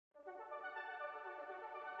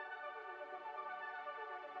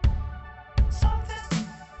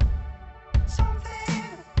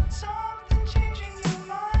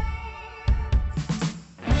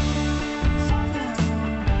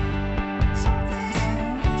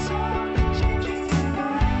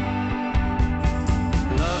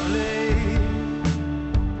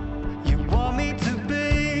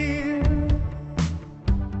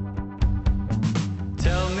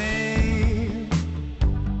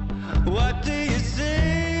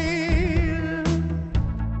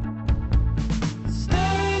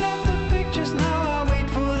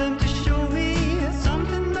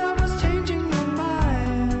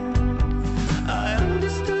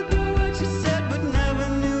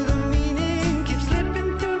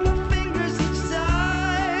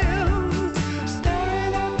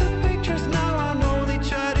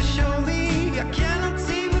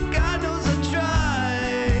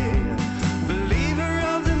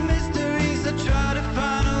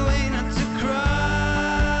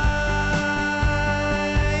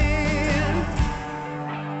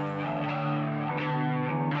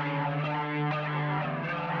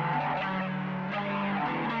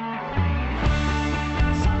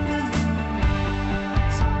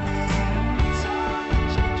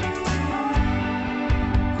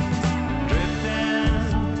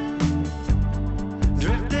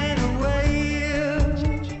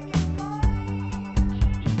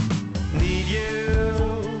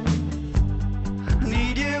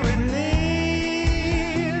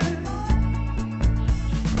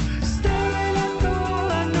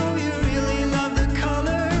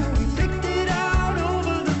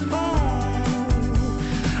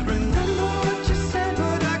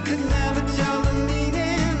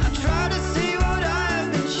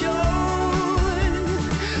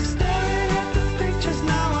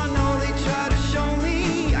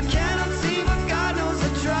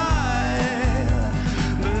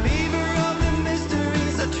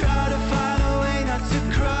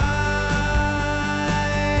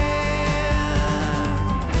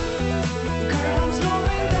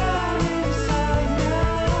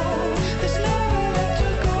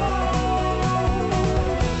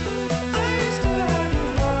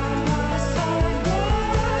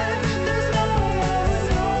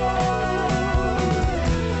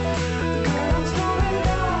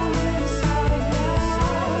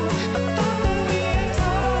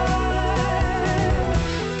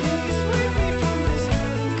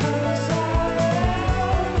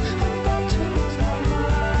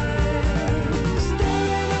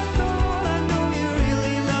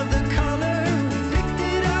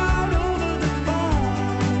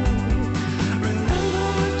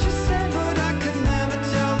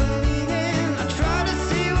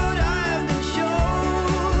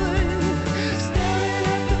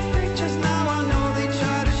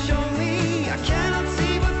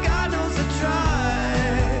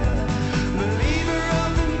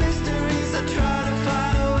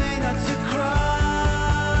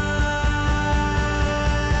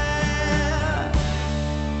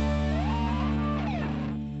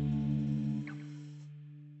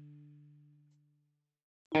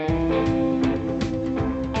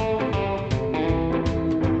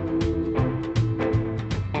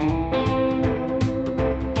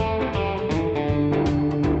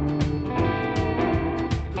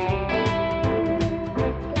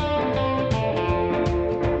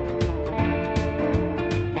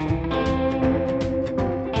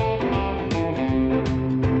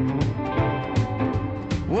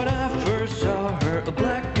saw her, a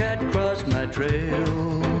black cat crossed my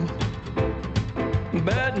trail.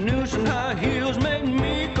 Bad news and high heels made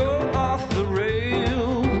me go off the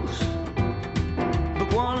rails.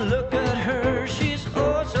 But one look at her, she's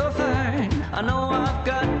oh so fine. I know I've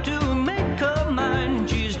got to make her mine.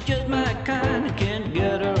 She's just my kind, I can't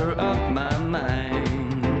get her off my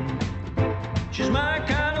mind. She's my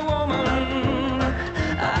kind of woman,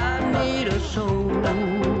 I need her so.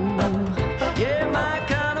 Yeah, my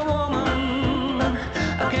kind of woman,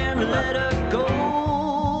 I can't let her go.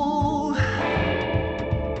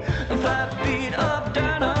 5 feet of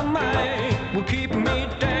dynamite will keep me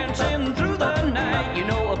dancing through the night. You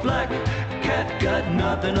know, a black cat got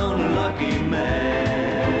nothing on a lucky man.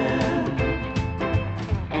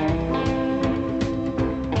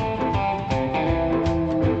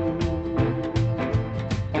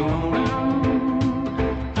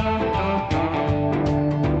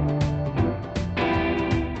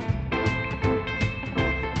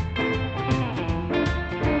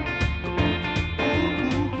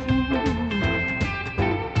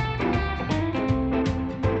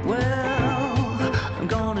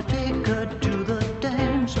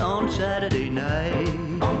 Saturday night.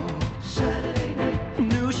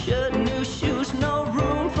 New shirt, new shoes, no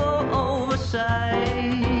room for oversight.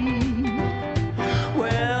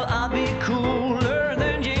 Well, I'll be cooler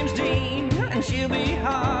than James Dean, and she'll be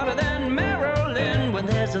hotter than Marilyn. When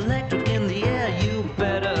there's electric in the air, you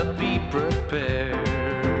better be prepared.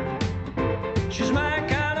 She's my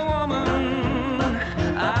kind of woman,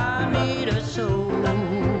 I need her so.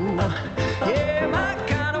 Yeah, my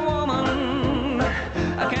kind of woman,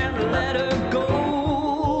 I can't let her go.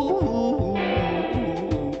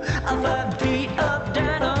 5 feet of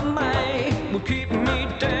dynamite will keep me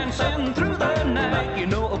dancing through the night. You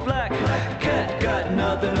know, a black cat got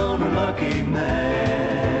nothing on a lucky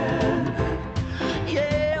man.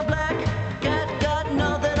 Yeah, a black cat got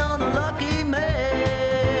nothing on a lucky man.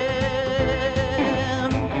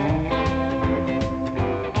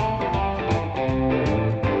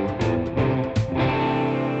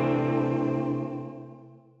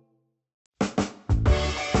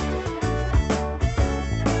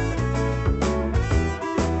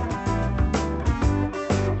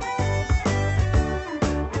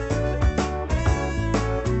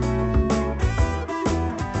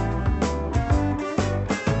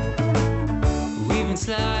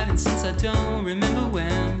 Sliding since I don't remember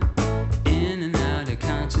when, in and out of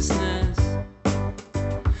consciousness,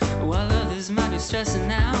 while others might be stressing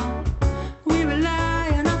now. We rely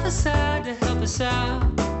on our facade to help us out,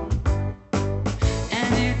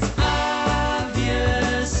 and it's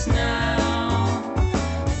obvious now,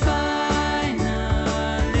 finally,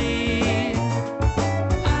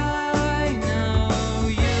 I know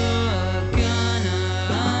you're gonna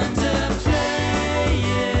underplay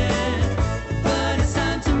it, but it's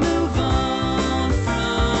time to move on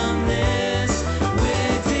from this.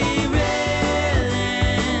 We're derailing,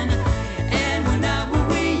 and we're not what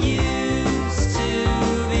we used to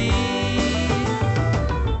be.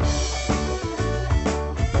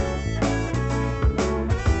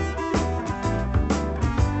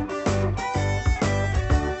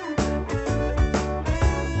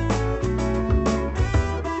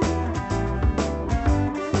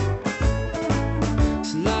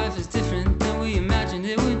 So life is different than we imagined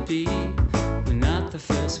it would be. We're not the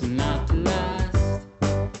first, we're not the last.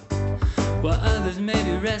 While others may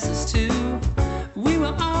be restless too, we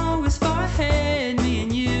were always far ahead, me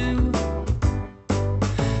and you.